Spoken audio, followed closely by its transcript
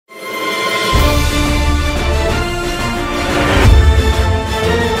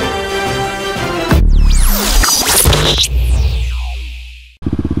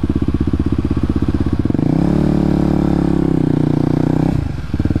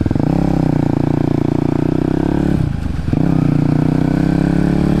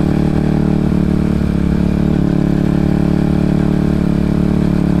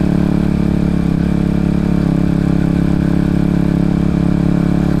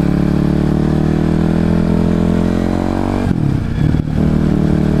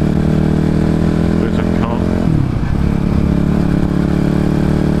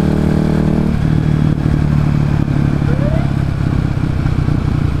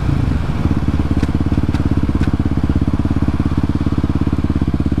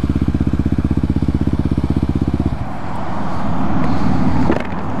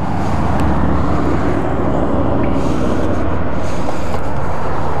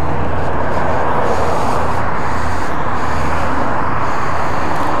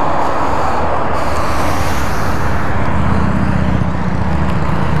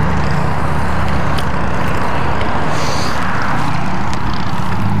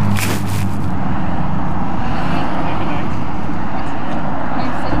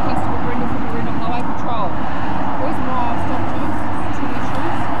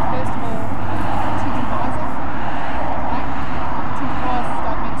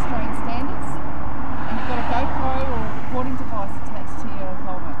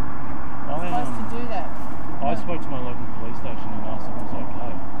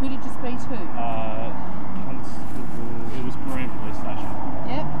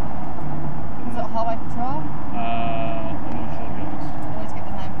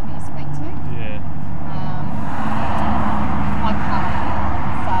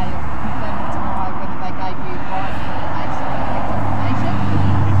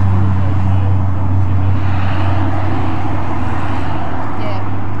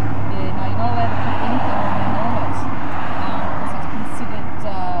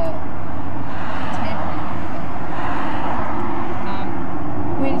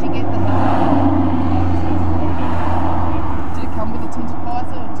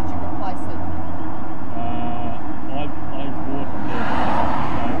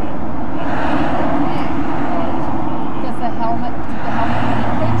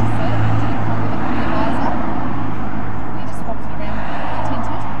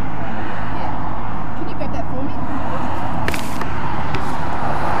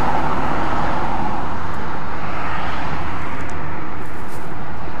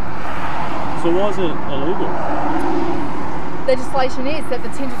So why is it illegal? Legislation is that the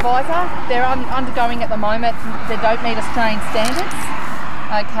tinted visor, they're undergoing at the moment, they don't meet Australian standards.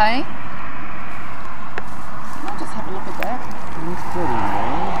 Okay. I'll just have a look at that. That's pretty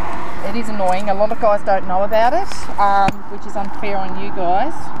annoying. It is annoying. A lot of guys don't know about it, which is unfair on you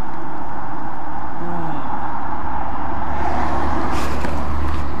guys.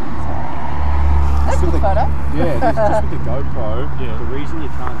 That's a good photo. Yeah, it is. Just with the GoPro, the reason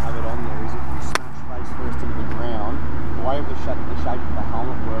you can't have it on there is if you smash face first into the ground, the way the shape of the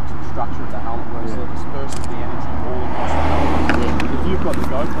helmet works, the structure of the helmet works, so it disperses the energy all across the helmet. If you've got the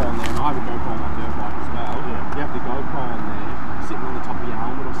GoPro on there, and I have a GoPro on my dirt bike as well, you have the GoPro on there, sitting on the top of your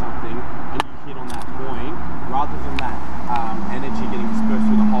helmet or something, and you hit on that point, rather than that energy getting dispersed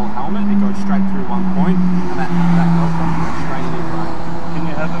through the whole helmet, it goes straight through one point, and that GoPro goes straight in your brain. Can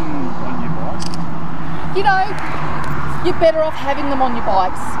you have them on your bike? You know, you're better off having them on your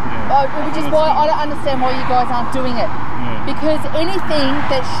bikes, which is why I don't understand why you guys aren't doing it. Because anything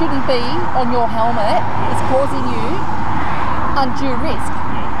that shouldn't be on your helmet is causing you undue risk.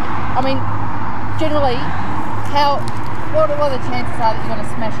 I mean, generally, what are the chances are that you're going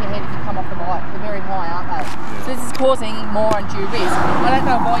to smash your head if you come off the bike? They're very high, aren't they? So this is causing more undue risk. I don't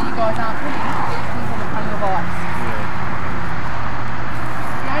know why you guys aren't putting these things on the front of your bikes.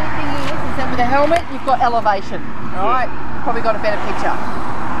 The only thing is that with a helmet, you've got elevation, right? You've probably got a better picture.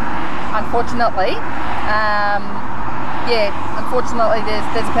 Unfortunately, unfortunately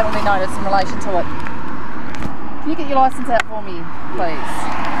there's a penalty notice in relation to it. Can you get your licence out for me, please?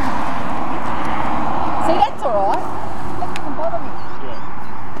 See, that's alright. That doesn't bother me.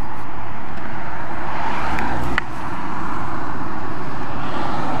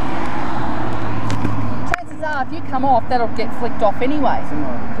 Chances are, if you come off, that'll get flicked off anyway.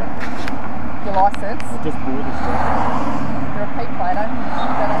 Your licence. I just bought this stuff. You're a P plate, don't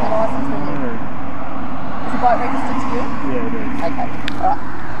have your licence with you? Is the bike registered to you? Yeah, it is. Okay, alright.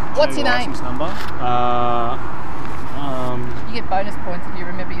 What's your name? License number? You get bonus points if you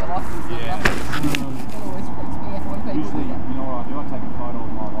remember your license number. That always freaks me out when people Usually, do that. you know what I do? I take a photo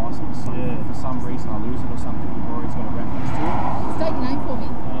of my license. So if for some reason I lose it or something, you've always got a reference to it. State your name for me. I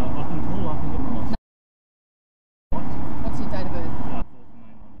can get my license. What's your date of birth?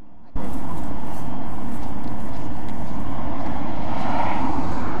 4th of May.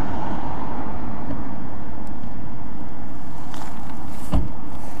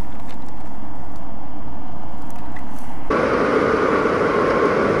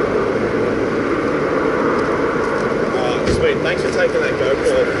 Thanks for taking that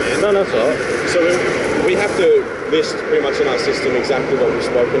GoPro, man. No, that's all right. So we have to list pretty much in our system exactly what we've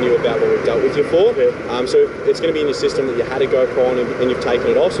spoken to you about, what we've dealt with you for. So it's going to be in your system that you had a GoPro on and you've taken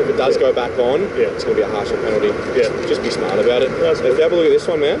it off. So if it does go back on, it's going to be a harsher penalty. Just be smart about it. If you have a look at this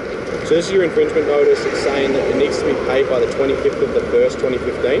one, man. So this is your infringement notice. It's saying that it needs to be paid by the 25th of the 1st,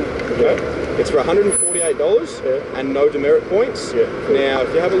 2015. It's for $148 and no demerit points. Now,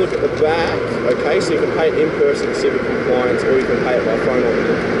 if you have a look at the back, so you can pay it in person to civic compliance, or you can pay it by phone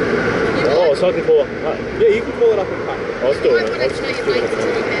order. Oh, so I can call up and pay? Yeah, you can call it up and pay. I'll do it.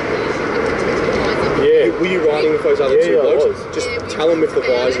 Were you riding with those other two blokes? Just tell them with the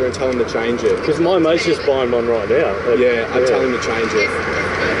visor and tell them to change it. Because my mate's just buying one right now. I'd tell him to change it.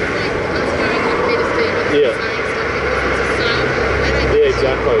 Yeah,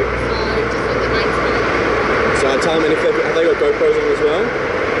 exactly. So I tell them, and have they got GoPros on as well?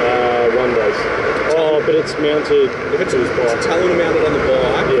 One does. Oh, but it's mounted. If it's tell them to mount it on the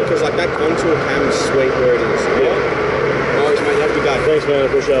bike, because like that contour cam is sweet where it is. Alright, mate, you have a good day. Thanks, man, I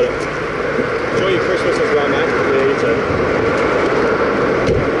appreciate it. Enjoy your Christmas as well, mate. Yeah, you too.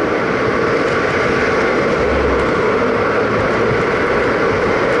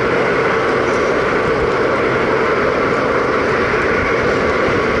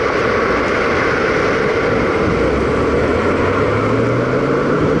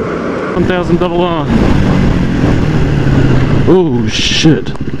 1,000 double R. Oh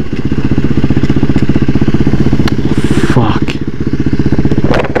shit.